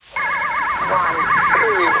I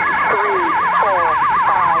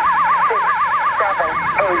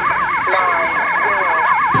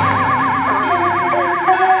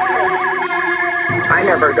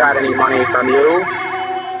never got any money from you.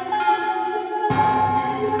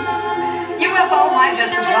 UFO might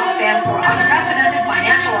just as well stand for unprecedented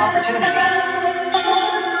financial opportunity.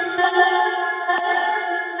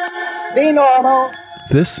 Be normal.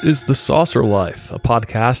 This is The Saucer Life, a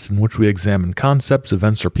podcast in which we examine concepts,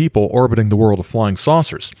 events, or people orbiting the world of flying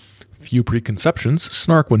saucers. Few preconceptions,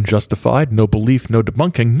 snark when justified, no belief, no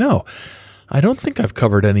debunking. No, I don't think I've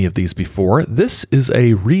covered any of these before. This is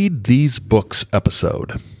a Read These Books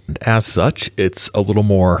episode. And as such, it's a little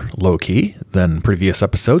more low-key than previous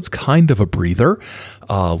episodes, kind of a breather,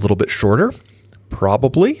 a little bit shorter,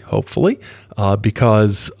 probably, hopefully,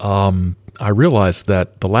 because I realized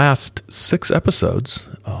that the last 6 episodes,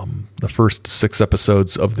 the first 6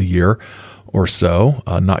 episodes of the year or so,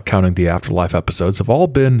 not counting the Afterlife episodes, have all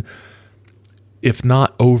been, if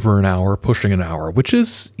not over an hour, pushing an hour, which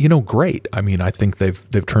is, great. I mean, I think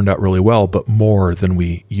they've turned out really well, but more than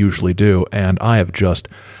we usually do. And I have just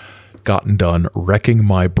gotten done wrecking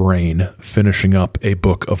my brain, finishing up a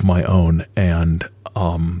book of my own, and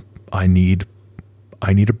I need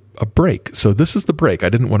a break. So this is the break. I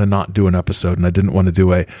didn't want to not do an episode, and I didn't want to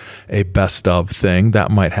do a best of thing. That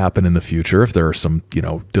might happen in the future if there are some,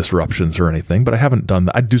 disruptions or anything, but I haven't done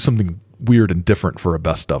that. I'd do something weird and different for a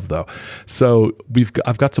best of, though. So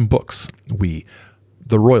I've got some books. We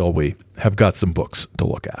have got some books to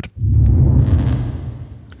look at.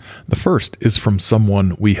 The first is from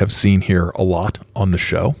someone we have seen here a lot on the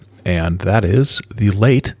show, and that is the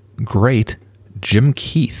late, great Jim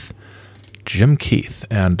Keith. Jim Keith.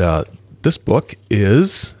 And this book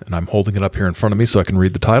is, and I'm holding it up here in front of me so I can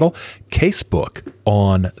read the title, Casebook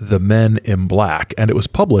on the Men in Black. And it was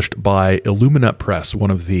published by Illuminate Press,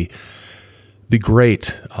 one of the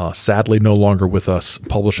great, sadly no longer with us,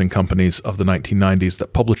 publishing companies of the 1990s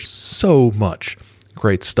that published so much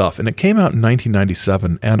great stuff. And it came out in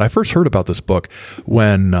 1997. And I first heard about this book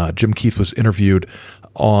when Jim Keith was interviewed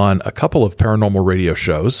on a couple of paranormal radio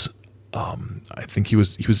shows. I think he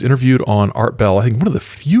was interviewed on Art Bell. I think one of the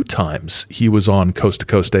few times he was on Coast to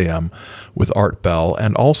Coast AM with Art Bell,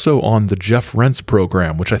 and also on the Jeff Rentz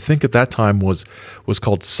program, which I think at that time was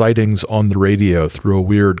called Sightings on the Radio, through a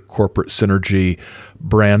weird corporate synergy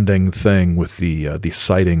branding thing with the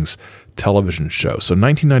Sightings television show. So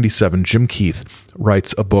 1997, Jim Keith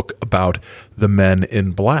writes a book about the Men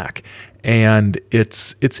in Black. And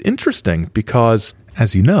it's interesting because,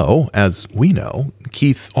 as we know,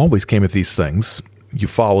 Keith always came at these things,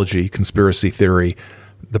 ufology, conspiracy theory,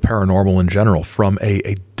 the paranormal in general, from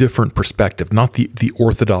a different perspective, not the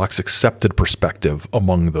orthodox accepted perspective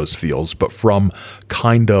among those fields, but from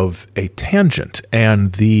kind of a tangent.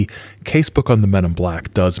 And the Casebook on the Men in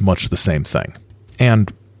Black does much the same thing.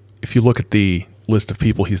 And if you look at the list of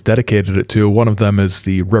people he's dedicated it to, one of them is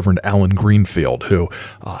the Reverend Alan Greenfield, who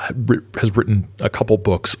has written a couple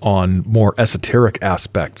books on more esoteric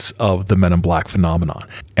aspects of the Men in Black phenomenon.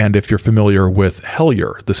 And if you're familiar with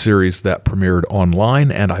Hellier, the series that premiered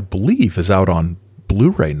online and I believe is out on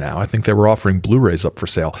Blu-ray now, I think they were offering Blu-rays up for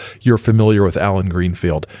sale, you're familiar with Alan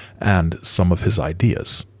Greenfield and some of his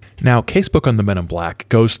ideas. Now, Casebook on the Men in Black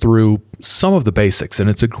goes through some of the basics,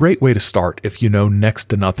 and it's a great way to start if you know next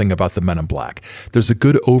to nothing about the Men in Black. There's a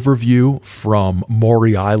good overview from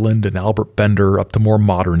Maury Island and Albert Bender up to more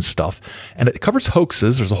modern stuff, and it covers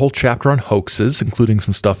hoaxes. There's a whole chapter on hoaxes, including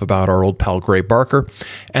some stuff about our old pal Gray Barker,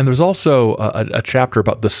 and there's also a chapter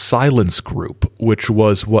about the Silence Group, which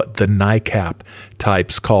was what the NICAP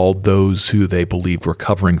types called those who they believed were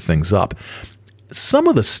covering things up. Some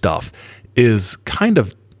of the stuff is kind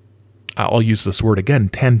of, I'll use this word again,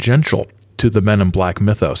 tangential to the Men in Black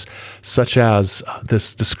mythos, such as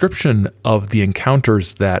this description of the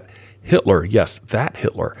encounters that Hitler, yes, that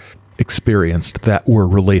Hitler, experienced that were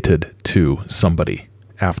related to somebody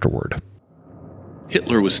afterward.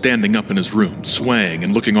 Hitler was standing up in his room, swaying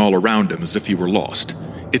and looking all around him as if he were lost.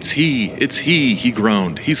 It's he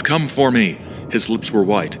groaned. He's come for me. His lips were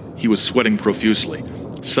white. He was sweating profusely.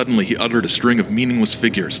 Suddenly he uttered a string of meaningless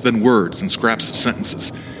figures, then words and scraps of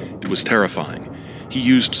sentences. It was terrifying. He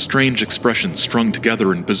used strange expressions strung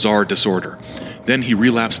together in bizarre disorder. Then he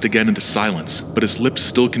relapsed again into silence, but his lips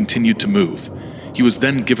still continued to move. He was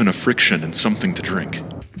then given a friction and something to drink.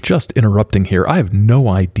 Just interrupting here, I have no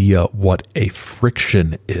idea what a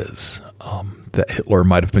friction is that Hitler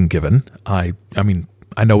might have been given. I mean,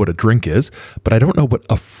 I know what a drink is, but I don't know what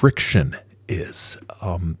a friction is.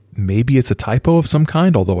 Maybe it's a typo of some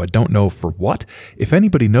kind, although I don't know for what. If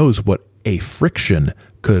anybody knows what a friction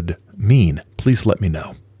could mean, please let me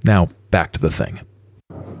know. Now, back to the thing.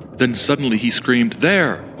 Then suddenly he screamed,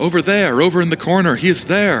 "There! Over in the corner, he is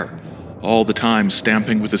there!" All the time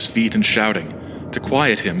stamping with his feet and shouting. To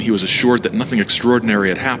quiet him, he was assured that nothing extraordinary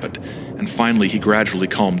had happened, and finally he gradually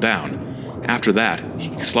calmed down. After that,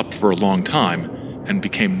 he slept for a long time and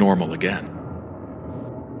became normal again.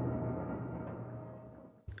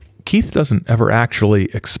 Keith doesn't ever actually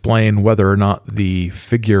explain whether or not the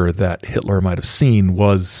figure that Hitler might have seen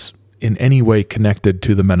was in any way connected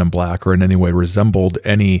to the Men in Black or in any way resembled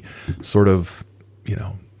any sort of,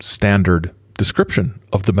 standard description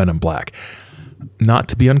of the Men in Black. Not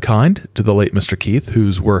to be unkind to the late Mr. Keith,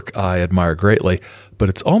 whose work I admire greatly, but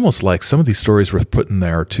it's almost like some of these stories were put in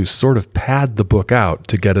there to sort of pad the book out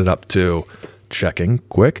to get it up to, checking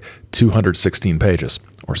quick, 216 pages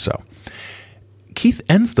or so. Keith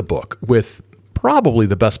ends the book with probably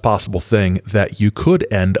the best possible thing that you could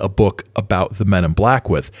end a book about the Men in Black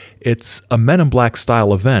with. It's a Men in Black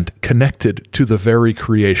style event connected to the very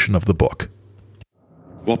creation of the book.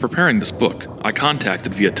 While preparing this book, I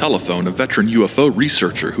contacted via telephone a veteran UFO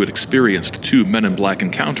researcher who had experienced 2 Men in Black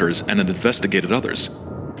encounters and had investigated others.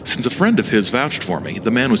 Since a friend of his vouched for me,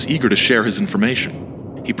 the man was eager to share his information.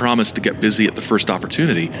 He promised to get busy at the first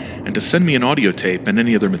opportunity and to send me an audio tape and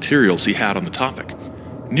any other materials he had on the topic.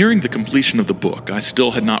 Nearing the completion of the book, I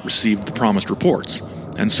still had not received the promised reports,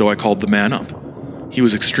 and so I called the man up. He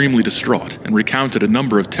was extremely distraught and recounted a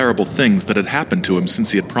number of terrible things that had happened to him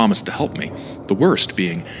since he had promised to help me, the worst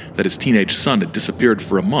being that his teenage son had disappeared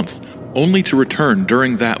for a month, only to return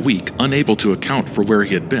during that week unable to account for where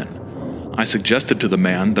he had been. I suggested to the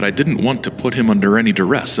man that I didn't want to put him under any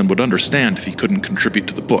duress and would understand if he couldn't contribute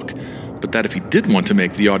to the book, but that if he did want to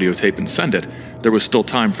make the audio tape and send it, there was still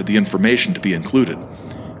time for the information to be included.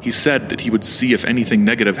 He said that he would see if anything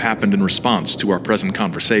negative happened in response to our present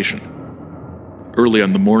conversation. Early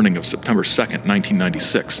on the morning of September 2nd,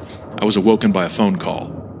 1996, I was awoken by a phone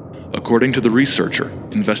call. According to the researcher,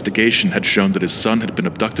 investigation had shown that his son had been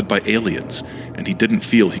abducted by aliens, and he didn't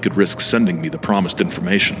feel he could risk sending me the promised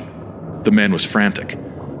information. The man was frantic.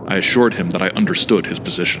 I assured him that I understood his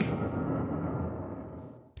position.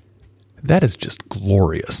 That is just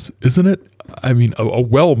glorious, isn't it? I mean, a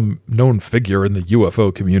well-known figure in the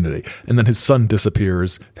UFO community, and then his son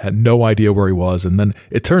disappears, had no idea where he was, and then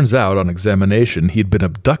it turns out on examination he'd been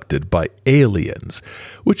abducted by aliens,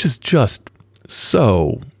 which is just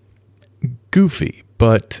so goofy,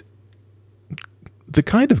 but the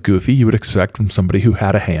kind of goofy you would expect from somebody who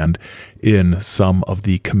had a hand in some of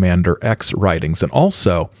the Commander X writings. And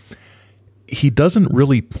also, he doesn't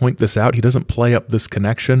really point this out. He doesn't play up this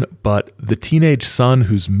connection, but the teenage son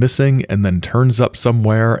who's missing and then turns up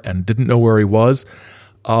somewhere and didn't know where he was,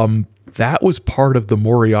 that was part of the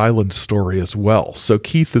Maury Island story as well. So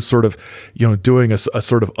Keith is sort of, doing a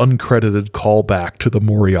sort of uncredited callback to the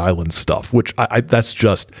Maury Island stuff, which that's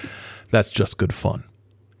just good fun.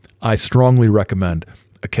 I strongly recommend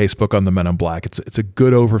a casebook on the Men in Black. It's a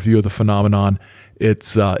good overview of the phenomenon.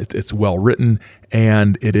 It's well written,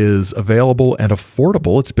 and it is available and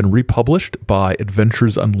affordable. It's been republished by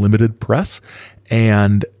Adventures Unlimited Press,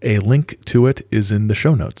 and a link to it is in the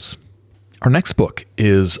show notes. Our next book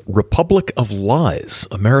is Republic of Lies,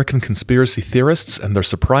 American Conspiracy Theorists and Their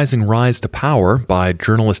Surprising Rise to Power by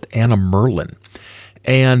journalist Anna Merlin.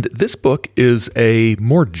 And this book is a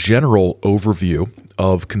more general overview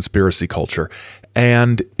of conspiracy culture.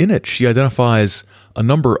 And in it, she identifies a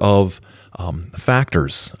number of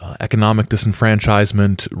factors, economic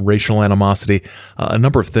disenfranchisement, racial animosity, a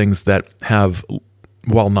number of things that have,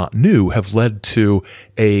 while not new, have led to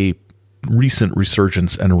a recent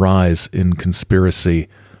resurgence and rise in conspiracy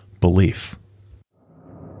belief.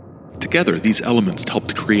 Together, these elements help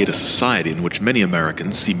to create a society in which many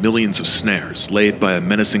Americans see millions of snares laid by a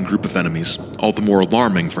menacing group of enemies, all the more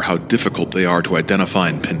alarming for how difficult they are to identify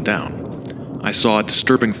and pin down. I saw a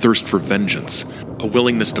disturbing thirst for vengeance, a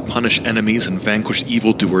willingness to punish enemies and vanquish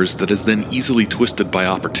evildoers that is then easily twisted by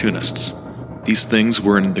opportunists. These things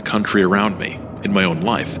were in the country around me, in my own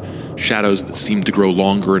life, shadows that seemed to grow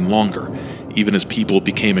longer and longer, even as people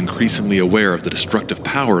became increasingly aware of the destructive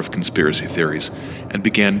power of conspiracy theories and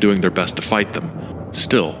began doing their best to fight them.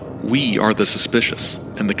 Still, we are the suspicious,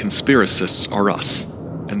 and the conspiracists are us,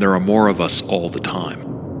 and there are more of us all the time.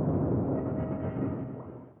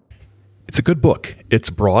 It's a good book. It's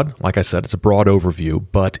broad. Like I said, it's a broad overview,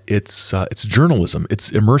 but it's journalism. It's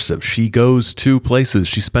immersive. She goes to places.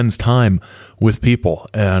 She spends time with people,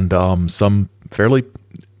 and some fairly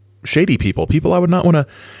shady people I would not want to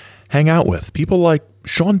hang out with. People like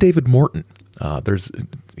Sean David Morton. There's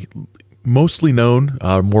mostly known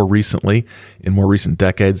more recently, in more recent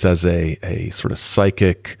decades, as a sort of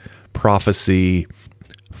psychic prophecy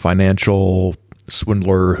financial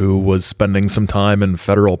swindler who was spending some time in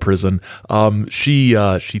federal prison. She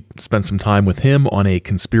spent some time with him on a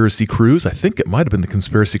conspiracy cruise. I think it might have been the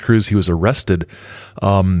conspiracy cruise. He was arrested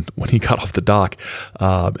when he got off the dock,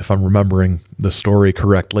 if I'm remembering the story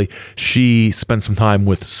correctly. She spent some time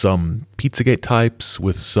with some Pizzagate types,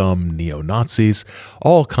 with some neo-Nazis,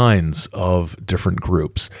 all kinds of different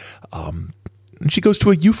groups. And she goes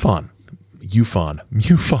to a MUFON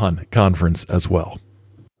conference as well.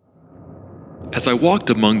 As I walked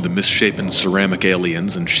among the misshapen ceramic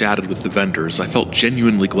aliens and chatted with the vendors, I felt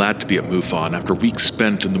genuinely glad to be at MUFON after weeks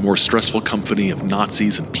spent in the more stressful company of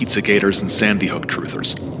Nazis and Pizzagators and Sandy Hook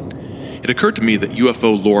truthers. It occurred to me that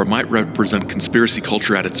UFO lore might represent conspiracy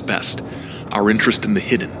culture at its best. Our interest in the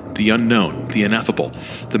hidden, the unknown, the ineffable,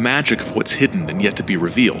 the magic of what's hidden and yet to be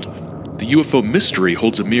revealed. The UFO mystery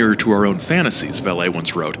holds a mirror to our own fantasies, Vallée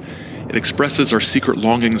once wrote. It expresses our secret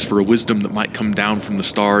longings for a wisdom that might come down from the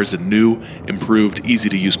stars in new, improved,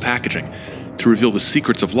 easy-to-use packaging to reveal the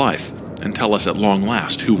secrets of life and tell us at long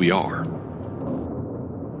last who we are.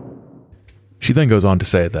 She then goes on to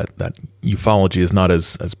say that ufology is not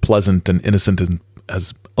as pleasant and innocent and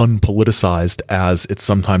as unpoliticized as it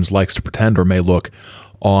sometimes likes to pretend or may look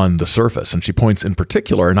on the surface. And she points in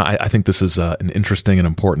particular, and I think this is an interesting and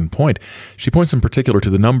important point, she points in particular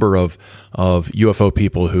to the number of UFO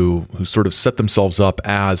people who sort of set themselves up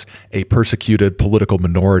as a persecuted political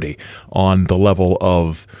minority on the level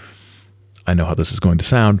of, I know how this is going to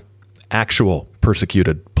sound, actual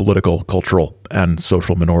persecuted political, cultural, and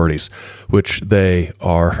social minorities, which they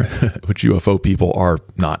are, which UFO people are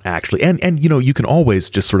not actually. And you can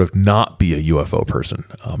always just sort of not be a UFO person.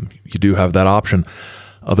 You do have that option.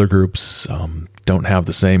 Other groups don't have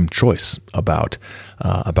the same choice about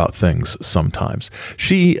things sometimes.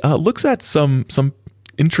 She looks at some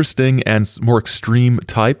interesting and more extreme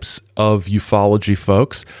types of ufology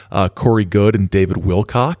folks. Corey Goode and David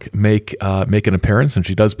Wilcock make an appearance, and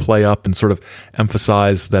she does play up and sort of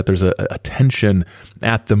emphasize that there's a tension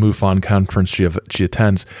at the MUFON conference she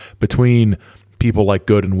attends between people like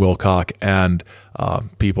Goode and Wilcock and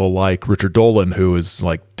people like Richard Dolan, who is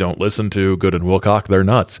like, don't listen to Goode and Wilcock, they're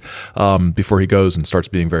nuts, before he goes and starts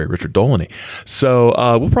being very Richard Dolan-y. So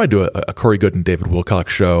we'll probably do a Corey Goode and David Wilcock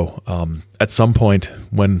show at some point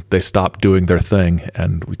when they stop doing their thing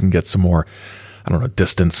and we can get some more,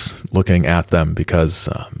 distance looking at them, because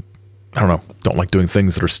don't like doing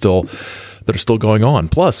things that are still going on.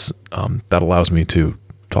 Plus, that allows me to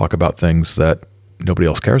talk about things that nobody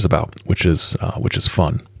else cares about, which is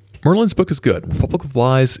fun. Merlin's book is good. Republic of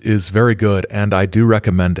Lies is very good, and I do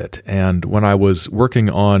recommend it. And when I was working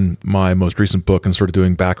on my most recent book and sort of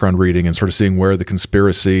doing background reading and sort of seeing where the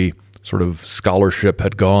conspiracy sort of scholarship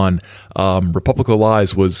had gone, Republic of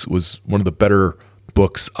Lies was one of the better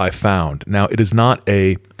books I found. Now, it is not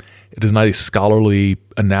a scholarly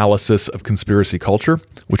analysis of conspiracy culture,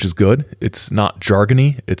 which is good. It's not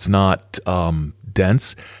jargony. It's not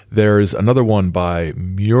dense. There's another one by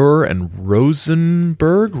Muir and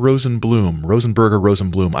Rosenberg or Rosenblum.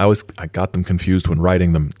 I got them confused when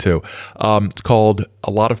writing them too. It's called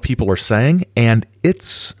A Lot of People Are Saying, and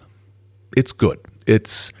it's good.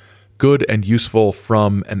 It's good and useful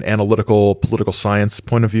from an analytical political science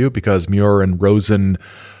point of view, because Muir and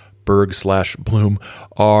Rosenberg/Bloom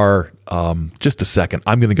are, just a second,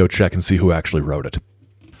 I'm going to go check and see who actually wrote it.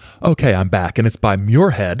 Okay, I'm back, and it's by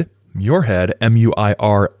Muirhead, Muirhead,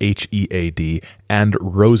 Murhead, and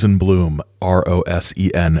Rosenblum,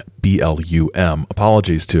 Rosenblum.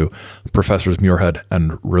 Apologies to Professors Muirhead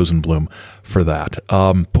and Rosenblum for that.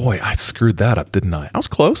 Boy, I screwed that up, didn't I? I was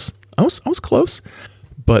close. I was close.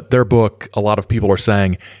 But their book, A Lot of People Are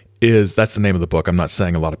Saying, that's the name of the book. I'm not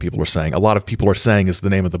saying A Lot of People Are Saying. A Lot of People Are Saying is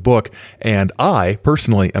the name of the book. And I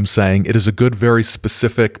personally am saying it is a good, very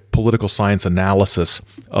specific political science analysis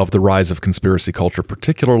of the rise of conspiracy culture.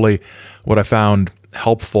 Particularly what I found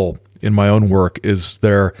helpful in my own work is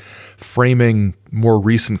their framing more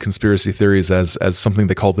recent conspiracy theories as something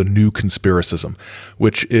they call the new conspiracism,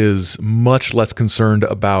 which is much less concerned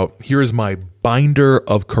about, here is my binder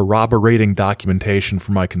of corroborating documentation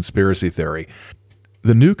for my conspiracy theory.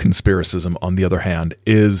 The new conspiracism, on the other hand,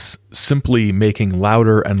 is simply making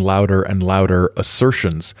louder and louder and louder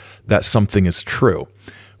assertions that something is true,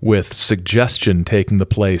 with suggestion taking the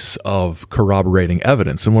place of corroborating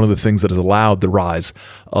evidence. And one of the things that has allowed the rise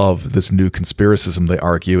of this new conspiracism, they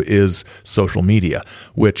argue, is social media,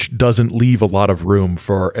 which doesn't leave a lot of room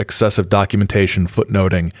for excessive documentation,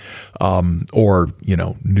 footnoting, or,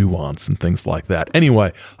 nuance and things like that.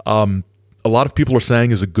 Anyway, A Lot of People Are Saying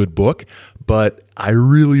is a good book, but I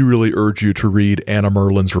really, really urge you to read Anna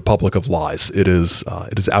Merlin's Republic of Lies. It is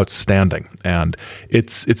outstanding, and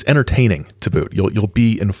it's entertaining to boot. You'll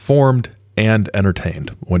be informed and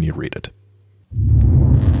entertained when you read it.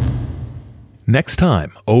 Next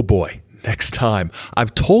time, oh boy, next time,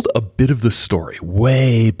 I've told a bit of the story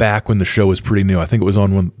way back when the show was pretty new. I think it was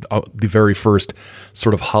on the very first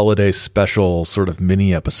sort of holiday special sort of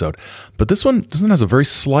mini episode. But this one has a very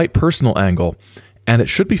slight personal angle, and it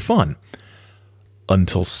should be fun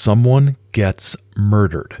until someone gets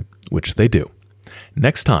murdered, which they do.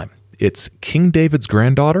 Next time, it's King David's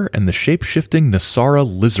granddaughter and the shape-shifting Nasara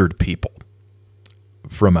lizard people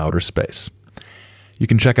from outer space. You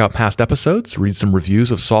can check out past episodes, read some reviews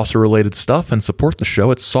of saucer-related stuff, and support the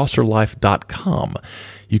show at saucerlife.com.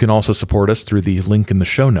 You can also support us through the link in the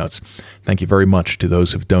show notes. Thank you very much to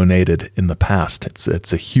those who've donated in the past.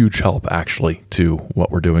 It's a huge help, actually, to what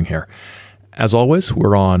we're doing here. As always,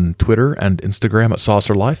 we're on Twitter and Instagram at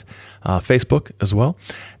saucerlife, Facebook as well.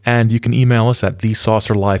 And you can email us at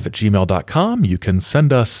thesaucerlife@gmail.com. You can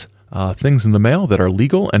send us things in the mail that are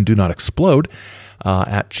legal and do not explode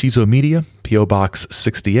at Chizo Media, P.O. Box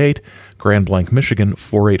 68, Grand Blanc, Michigan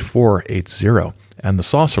 48480. And The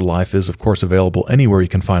Saucer Life is, of course, available anywhere you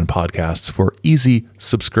can find podcasts for easy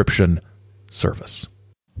subscription service.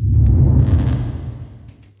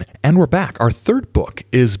 And we're back. Our third book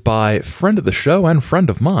is by friend of the show and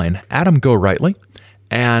friend of mine, Adam Gorightly,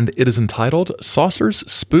 and it is entitled Saucers,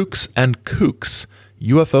 Spooks, and Kooks,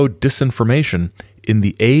 UFO Disinformation in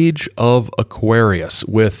the Age of Aquarius,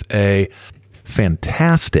 with a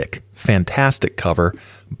fantastic cover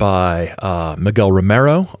by Miguel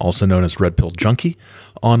Romero, also known as Red Pill Junkie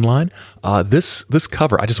online. This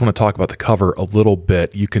cover, I just want to talk about the cover a little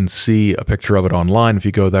bit. You can see a picture of it online if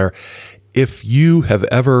you go there. If you have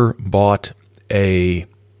ever bought a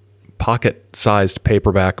pocket-sized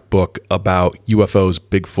paperback book about UFOs,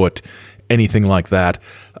 Bigfoot, anything like that,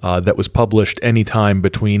 that was published anytime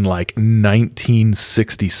between like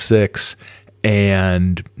 1966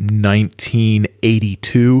 and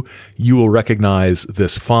 1982, you will recognize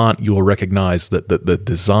this font. You will recognize the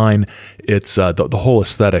design. It's the whole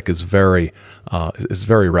aesthetic is very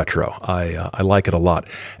retro. I like it a lot.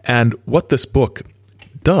 And what this book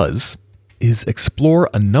does is explore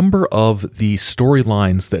a number of the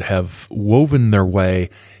storylines that have woven their way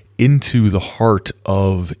into the heart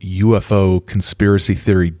of UFO conspiracy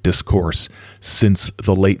theory discourse since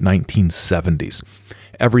the late 1970s.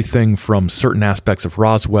 Everything from certain aspects of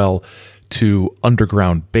Roswell to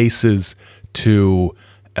underground bases to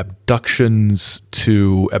abductions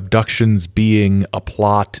being a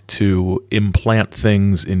plot to implant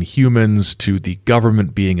things in humans, to the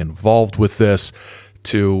government being involved with this,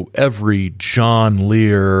 to every John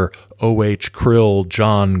Lear, O.H. Krill,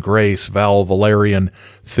 John Grace, Val Valerian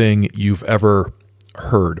thing you've ever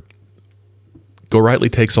heard.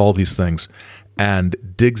 Gorightly takes all these things and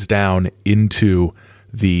digs down into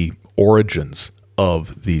the origins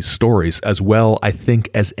of these stories as well, I think,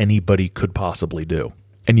 as anybody could possibly do.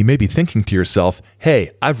 And you may be thinking to yourself, hey,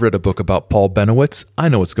 I've read a book about Paul Benowitz. I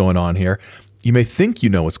know what's going on here. You may think you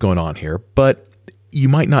know what's going on here, but you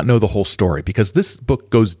might not know the whole story, because this book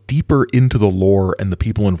goes deeper into the lore and the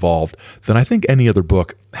people involved than I think any other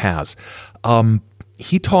book has.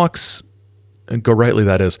 He talks, and Gorightly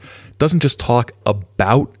that is, doesn't just talk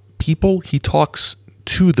about people, he talks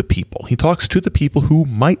to the people. He talks to the people who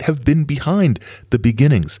might have been behind the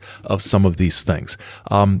beginnings of some of these things.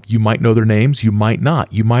 You might know their names, you might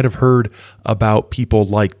not. You might have heard about people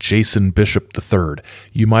like Jason Bishop III.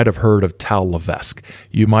 You might have heard of Tal Levesque.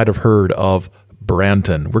 You might have heard of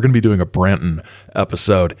Branton. We're going to be doing a Branton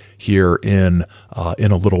episode here in a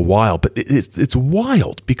little while, but it's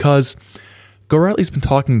wild because Gorightly's been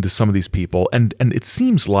talking to some of these people, and it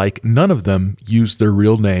seems like none of them used their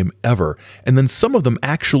real name ever. And then some of them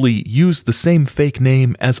actually use the same fake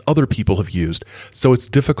name as other people have used. So it's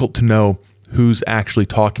difficult to know who's actually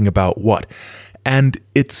talking about what. And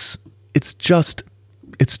it's just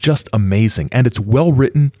amazing. And it's well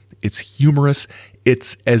written. It's humorous.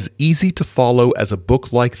 It's as easy to follow as a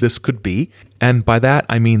book like this could be. And by that,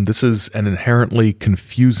 I mean this is an inherently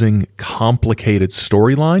confusing, complicated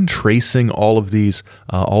storyline, tracing all of these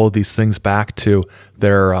things back to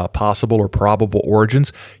their possible or probable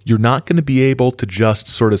origins. You're not going to be able to just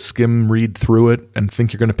sort of skim read through it and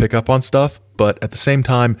think you're going to pick up on stuff. But at the same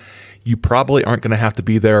time, you probably aren't going to have to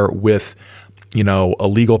be there with, a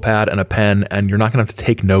legal pad and a pen, and you're not going to have to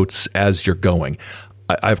take notes as you're going.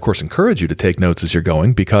 I, of course, encourage you to take notes as you're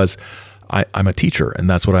going because I'm a teacher, and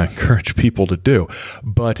that's what I encourage people to do.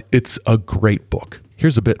 But it's a great book.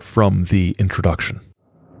 Here's a bit from the introduction.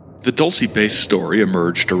 The Dulce Base story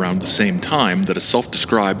emerged around the same time that a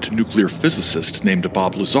self-described nuclear physicist named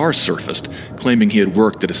Bob Lazar surfaced, claiming he had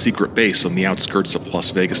worked at a secret base on the outskirts of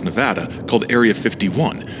Las Vegas, Nevada, called Area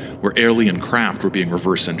 51, where alien craft were being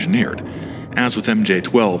reverse-engineered. As with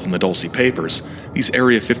MJ-12 and the Dulce Papers, these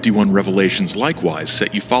Area 51 revelations likewise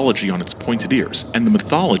set ufology on its pointed ears, and the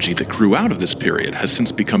mythology that grew out of this period has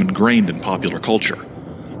since become ingrained in popular culture.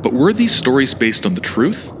 But were these stories based on the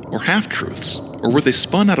truth, or half-truths? Or were they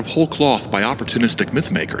spun out of whole cloth by opportunistic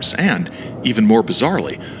mythmakers? And, even more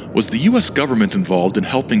bizarrely, was the U.S. government involved in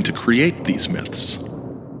helping to create these myths?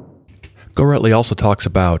 Goretti also talks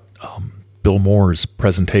about Bill Moore's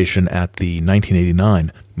presentation at the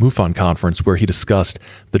 1989 MUFON conference, where he discussed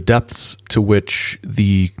the depths to which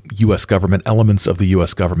the U.S. government, elements of the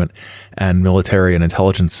U.S. government, and military and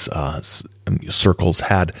intelligence circles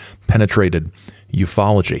had penetrated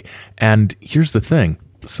ufology. And here's the thing.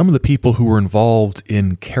 Some of the people who were involved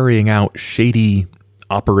in carrying out shady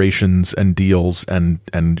operations and deals and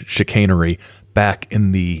chicanery back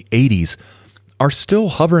in the 80s are still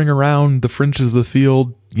hovering around the fringes of the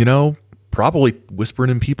field, probably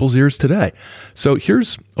whispering in people's ears today. So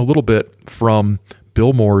here's a little bit from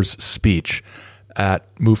Bill Moore's speech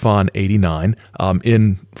at MUFON 89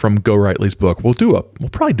 from Golightly's book. We'll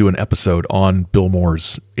probably do an episode on Bill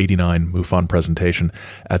Moore's 89 MUFON presentation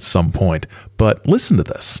at some point. But listen to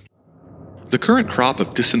this. The current crop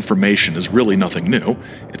of disinformation is really nothing new.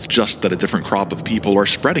 It's just that a different crop of people are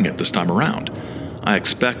spreading it this time around. I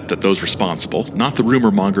expect that those responsible, not the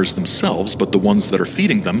rumor mongers themselves, but the ones that are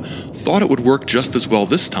feeding them, thought it would work just as well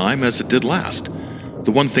this time as it did last.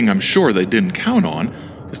 The one thing I'm sure they didn't count on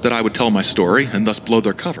is that I would tell my story and thus blow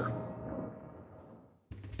their cover.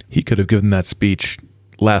 He could have given that speech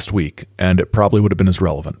last week, and it probably would have been as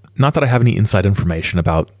relevant. Not that I have any inside information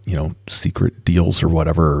about, secret deals or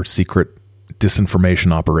whatever, or secret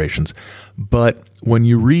disinformation operations, but when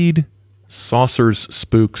you read Saucers,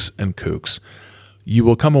 Spooks, and Kooks, you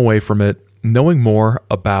will come away from it knowing more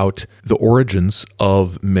about the origins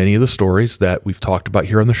of many of the stories that we've talked about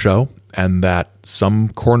here on the show, and that some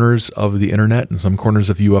corners of the internet and some corners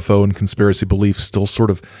of UFO and conspiracy beliefs still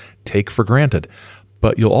sort of take for granted.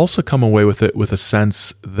 But you'll also come away with it with a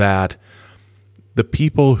sense that the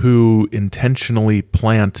people who intentionally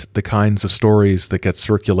plant the kinds of stories that get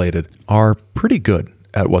circulated are pretty good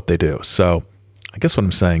at what they do. So I guess what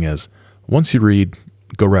I'm saying is, once you read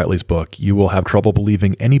Golightly's book, you will have trouble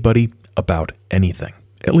believing anybody about anything.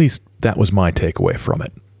 At least that was my takeaway from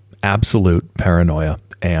it. Absolute paranoia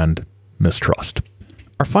and mistrust.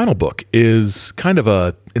 Our final book is kind of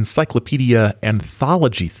a encyclopedia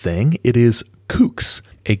anthology thing. It is Kooks,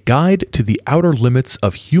 A Guide to the Outer Limits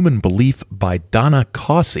of Human Belief by Donna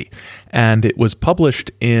Causey. And it was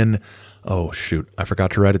published in, I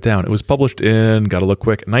forgot to write it down. It was published in,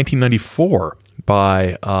 1994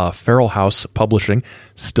 by Feral House Publishing,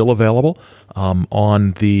 still available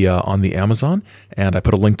on the Amazon, and I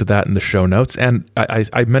put a link to that in the show notes. And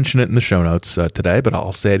I mentioned it in the show notes today, but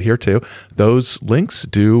I'll say it here too. Those links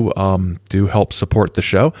do help support the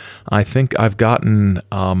show. I think I've gotten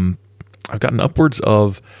upwards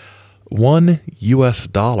of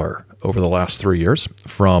 $1 over the last 3 years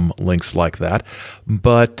from links like that.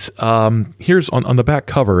 But here's on the back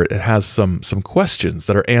cover, it has some questions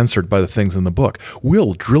that are answered by the things in the book.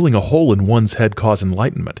 Will drilling a hole in one's head cause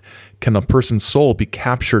enlightenment? Can a person's soul be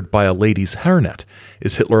captured by a lady's hairnet?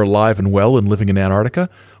 Is Hitler alive and well and living in Antarctica?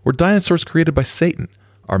 Were dinosaurs created by Satan?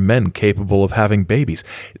 Are men capable of having babies?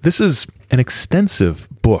 This is an extensive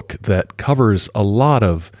book that covers a lot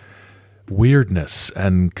of weirdness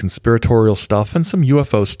and conspiratorial stuff and some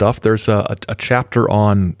UFO stuff. There's a chapter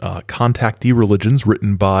on contactee religions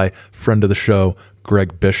written by friend of the show,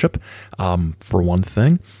 Greg Bishop, for one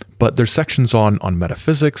thing. But there's sections on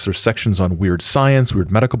metaphysics, there's sections on weird science,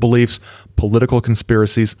 weird medical beliefs, political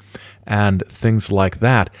conspiracies, and things like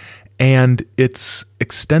that. And it's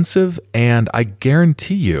extensive, and I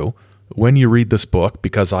guarantee you, when you read this book,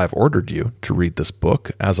 because I've ordered you to read this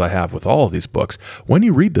book, as I have with all of these books, when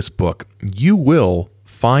you read this book, you will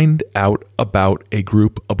find out about a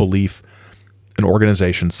group, a belief, an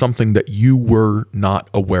organization, something that you were not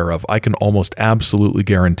aware of. I can almost absolutely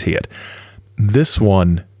guarantee it. This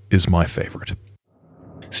one is my favorite.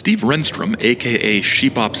 Steve Renstrom, aka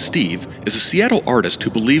Sheepop Steve, is a Seattle artist who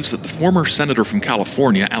believes that the former senator from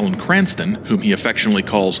California, Alan Cranston, whom he affectionately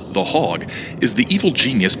calls the Hog, is the evil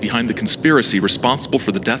genius behind the conspiracy responsible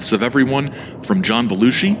for the deaths of everyone from John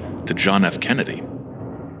Belushi to John F. Kennedy.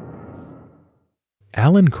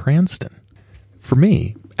 Alan Cranston. For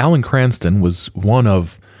me, Alan Cranston was one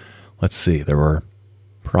of, there's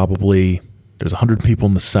 100 people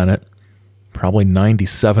in the Senate, Probably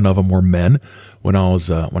 97 of them were men when I was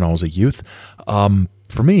a youth.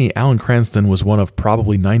 For me, Alan Cranston was one of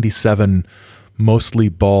probably 97 mostly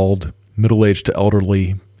bald, middle-aged to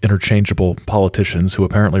elderly, interchangeable politicians who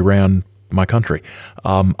apparently ran my country.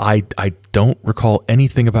 I don't recall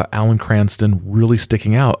anything about Alan Cranston really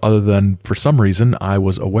sticking out other than, for some reason, I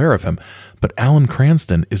was aware of him. But Alan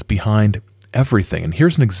Cranston is behind everything. And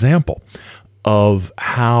here's an example of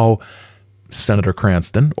how Senator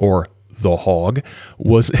Cranston, or the Hog,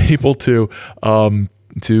 was able to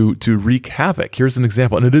wreak havoc. Here's an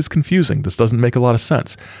example, and it is confusing. This doesn't make a lot of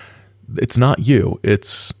sense. It's not you.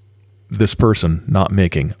 It's this person not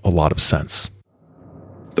making a lot of sense.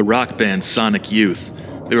 The rock band Sonic Youth.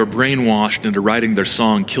 They were brainwashed into writing their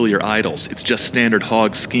song Kill Your Idols. It's just standard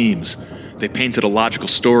Hog schemes. They painted a logical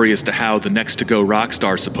story as to how the next-to-go rock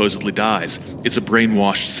star supposedly dies. It's a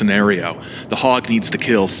brainwashed scenario. The Hog needs to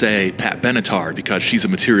kill, say, Pat Benatar because she's a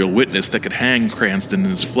material witness that could hang Cranston in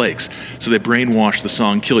his flakes. So they brainwash the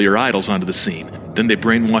song Kill Your Idols onto the scene. Then they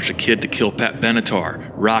brainwash a kid to kill Pat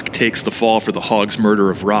Benatar. Rock takes the fall for the Hog's murder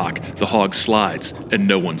of Rock. The Hog slides, and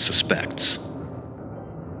no one suspects.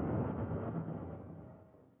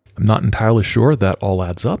 I'm not entirely sure that all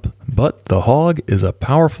adds up, but the Hog is a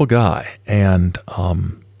powerful guy, and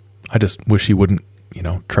I just wish he wouldn't,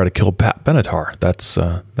 try to kill Pat Benatar.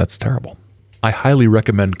 That's terrible. I highly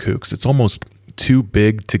recommend Kooks. It's almost too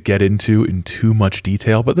big to get into in too much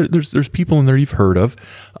detail, but there's people in there you've heard of.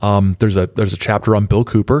 There's a chapter on Bill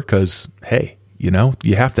Cooper because, hey, you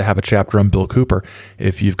have to have a chapter on Bill Cooper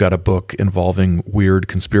if you've got a book involving weird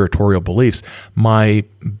conspiratorial beliefs. My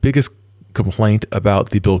biggest complaint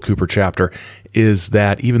about the Bill Cooper chapter is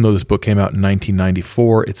that even though this book came out in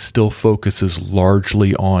 1994, it still focuses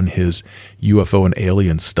largely on his UFO and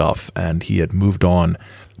alien stuff, and he had moved on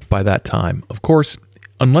by that time. Of course,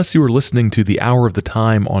 unless you were listening to The Hour of the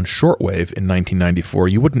Time on shortwave in 1994,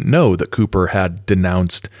 you wouldn't know that Cooper had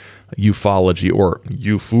denounced ufology or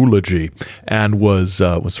ufology and was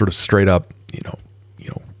sort of straight up,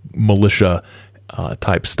 militia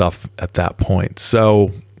type stuff at that point.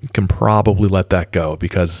 So you can probably let that go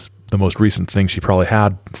because the most recent thing she probably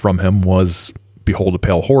had from him was Behold a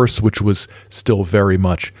Pale Horse, which was still very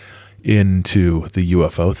much into the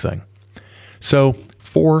UFO thing. So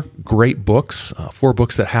 4 great books, 4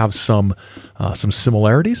 books that have some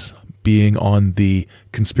similarities, being on the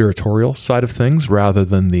conspiratorial side of things rather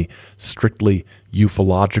than the strictly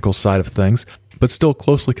ufological side of things, but still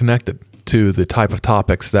closely connected to the type of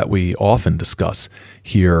topics that we often discuss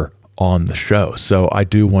here on the show. So I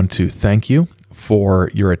do want to thank you for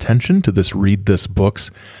your attention to this Read This Books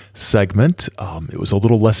segment. It was a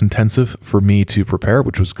little less intensive for me to prepare,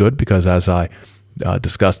 which was good because as I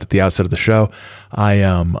discussed at the outset of the show, I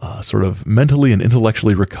am sort of mentally and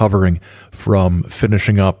intellectually recovering from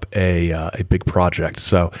finishing up a big project.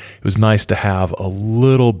 So it was nice to have a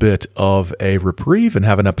little bit of a reprieve and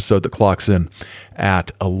have an episode that clocks in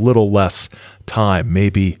at a little less time.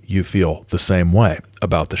 Maybe you feel the same way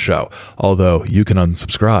about the show. Although you can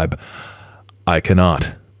unsubscribe, I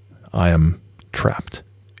cannot. I am trapped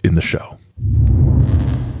in the show.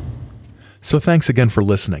 So thanks again for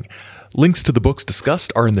listening. Links to the books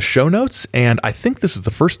discussed are in the show notes, and I think this is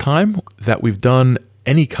the first time that we've done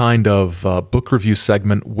any kind of book review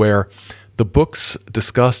segment where the books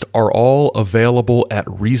discussed are all available at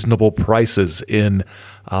reasonable prices in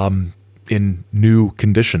new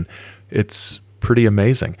condition. It's pretty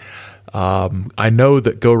amazing. I know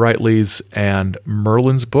that Go Rightly's and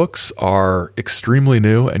Merlin's books are extremely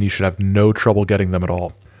new, and you should have no trouble getting them at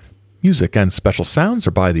all. Music and special sounds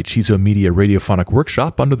are by the Chizo Media Radiophonic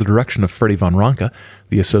Workshop under the direction of Freddie Von Ronka.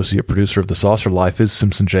 The associate producer of The Saucer Life is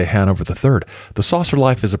Simpson J. Hanover III. The Saucer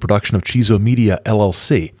Life is a production of Chizo Media,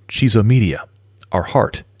 LLC. Chizo Media. Our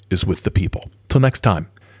heart is with the people. Till next time,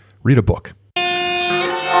 read a book.